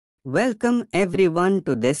Welcome everyone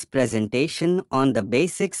to this presentation on the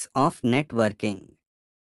basics of networking.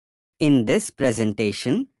 In this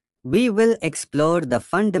presentation, we will explore the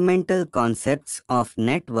fundamental concepts of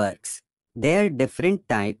networks, their different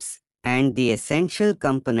types, and the essential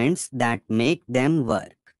components that make them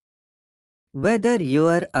work. Whether you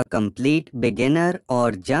are a complete beginner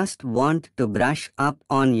or just want to brush up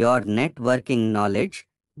on your networking knowledge,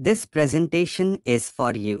 this presentation is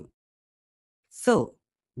for you. So,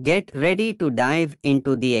 get ready to dive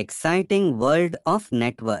into the exciting world of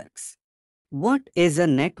networks. What is a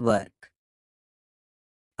network?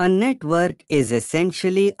 A network is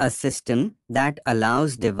essentially a system that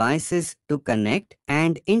allows devices to connect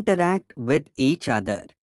and interact with each other.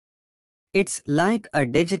 It's like a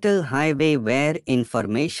digital highway where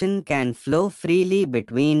information can flow freely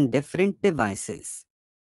between different devices.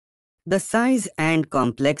 The size and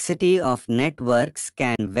complexity of networks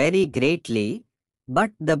can vary greatly,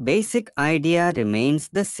 but the basic idea remains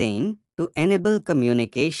the same: to enable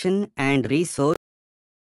communication and resource.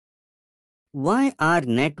 Why are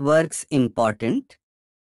networks important?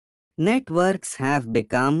 Networks have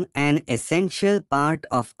become an essential part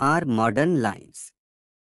of our modern lives.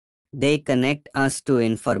 They connect us to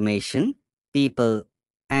information, people,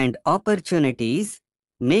 and opportunities,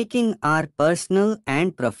 making our personal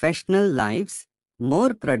and professional lives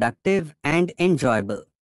more productive and enjoyable.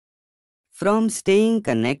 From staying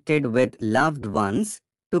connected with loved ones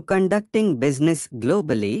to conducting business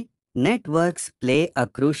globally, networks play a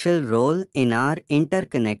crucial role in our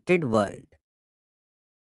interconnected world.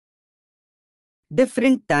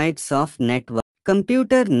 Different types of networks.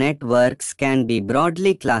 Computer networks can be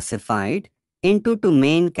broadly classified into two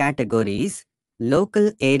main categories: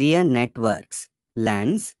 local area networks,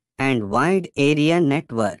 LANs, and wide area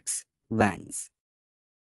networks, WANs.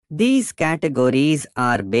 These categories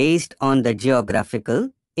are based on the geographical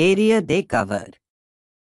area they cover.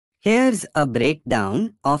 Here's a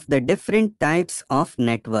breakdown of the different types of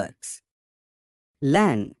networks.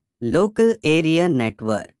 LAN, local area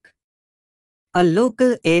network. A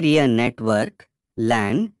local area network,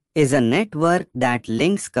 LAN, is a network that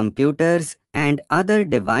links computers and other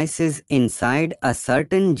devices inside a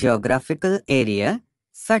certain geographical area,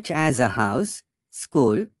 such as a house,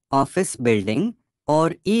 school, office building,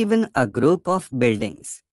 or even a group of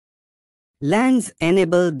buildings. LANs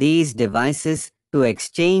enable these devices to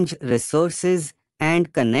exchange resources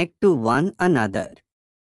and connect to one another.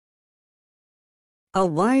 A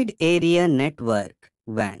wide area network,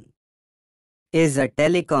 WAN, is a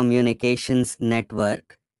telecommunications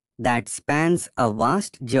network that spans a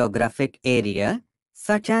vast geographic area,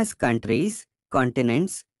 such as countries,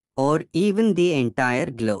 continents, or even the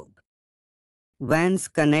entire globe. WANs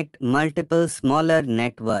connect multiple smaller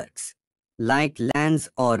networks, like LANs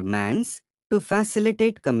or MANs, to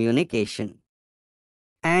facilitate communication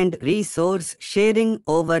and resource sharing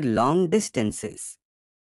over long distances.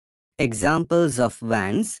 Examples of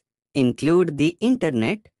WANs include the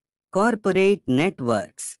Internet, corporate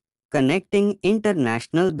networks, connecting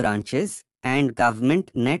international branches, and government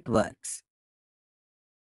networks.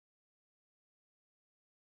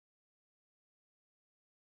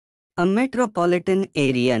 A metropolitan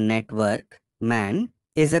area network, MAN,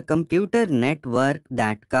 is a computer network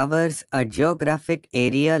that covers a geographic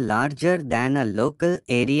area larger than a local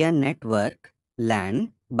area network,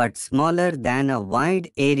 LAN, but smaller than a wide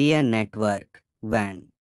area network, WAN.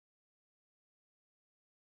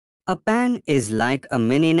 A PAN is like a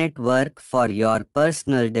mini network for your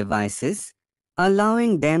personal devices,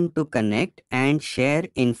 allowing them to connect and share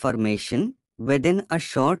information within a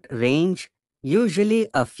short range, usually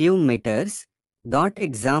a few meters.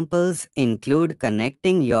 Examples include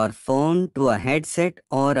connecting your phone to a headset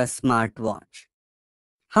or a smartwatch.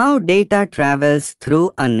 How data travels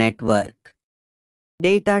through a network.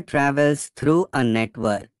 Data travels through a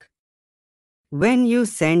network. When you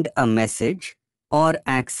send a message or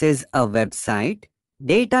access a website,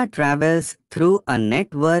 data travels through a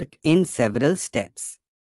network in several steps.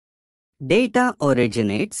 The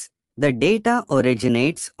data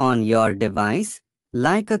originates on your device,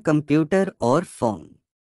 like a computer or phone.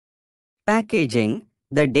 Packaging,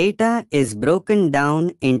 the data is broken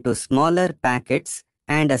down into smaller packets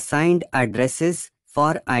and assigned addresses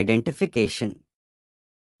for identification.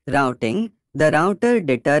 Routing, the router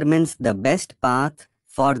determines the best path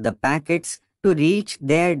for the packets to reach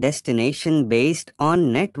their destination based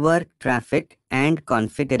on network traffic and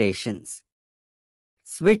configurations.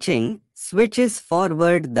 Switching, switches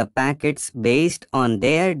forward the packets based on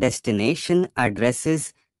their destination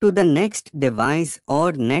addresses to the next device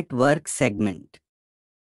or network segment.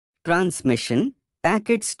 Transmission,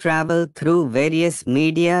 Packets travel through various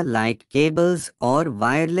media like cables or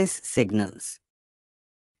wireless signals.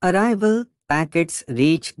 Arrival packets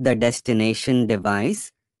reach the destination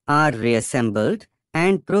device, are reassembled,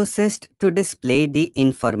 and processed to display the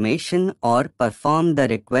information or perform the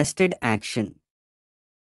requested action.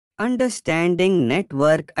 Understanding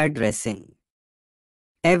network addressing.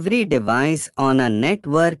 Every device on a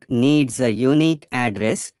network needs a unique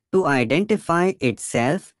address to identify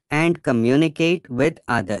itself and communicate with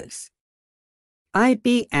others.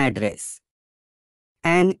 IP address.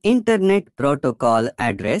 An Internet Protocol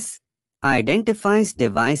address identifies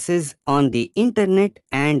devices on the Internet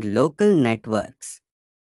and local networks.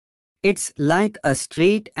 It's like a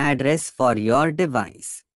street address for your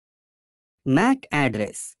device. MAC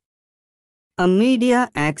address. A Media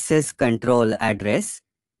Access Control address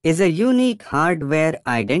is a unique hardware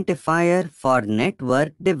identifier for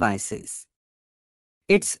network devices.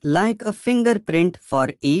 It's like a fingerprint for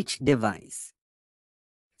each device.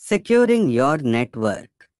 Securing your network.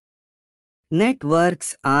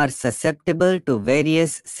 Networks are susceptible to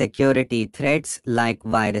various security threats like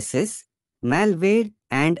viruses, malware,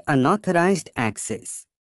 and unauthorized access.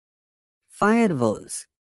 Firewalls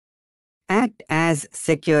act as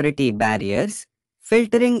security barriers,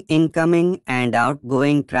 filtering incoming and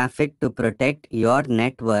outgoing traffic to protect your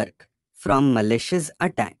network from malicious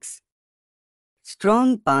attacks.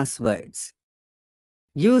 Strong passwords.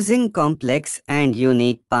 Using complex and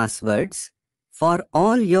unique passwords for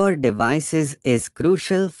all your devices is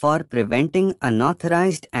crucial for preventing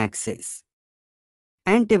unauthorized access.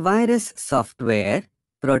 Antivirus software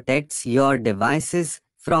protects your devices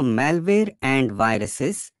from malware and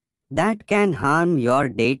viruses that can harm your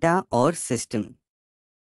data or system.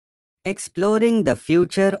 Exploring the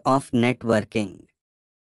future of networking.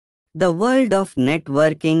 The world of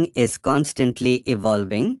networking is constantly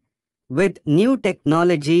evolving, with new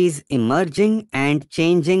technologies emerging and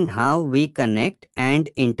changing how we connect and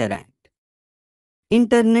interact.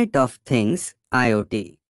 Internet of Things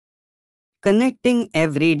 (IoT). Connecting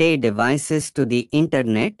everyday devices to the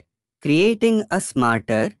Internet, creating a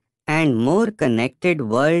smarter and more connected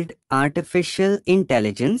world. Artificial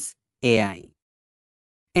intelligence (AI).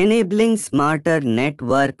 Enabling smarter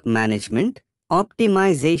network management,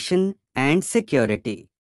 optimization, and security.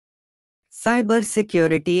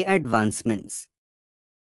 Cybersecurity advancements.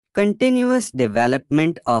 Continuous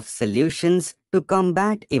development of solutions to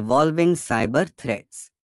combat evolving cyber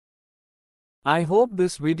threats. I hope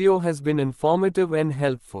this video has been informative and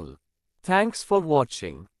helpful. Thanks for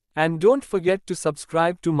watching. And don't forget to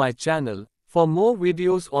subscribe to my channel for more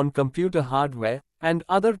videos on computer hardware and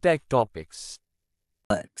other tech topics.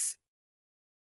 Works.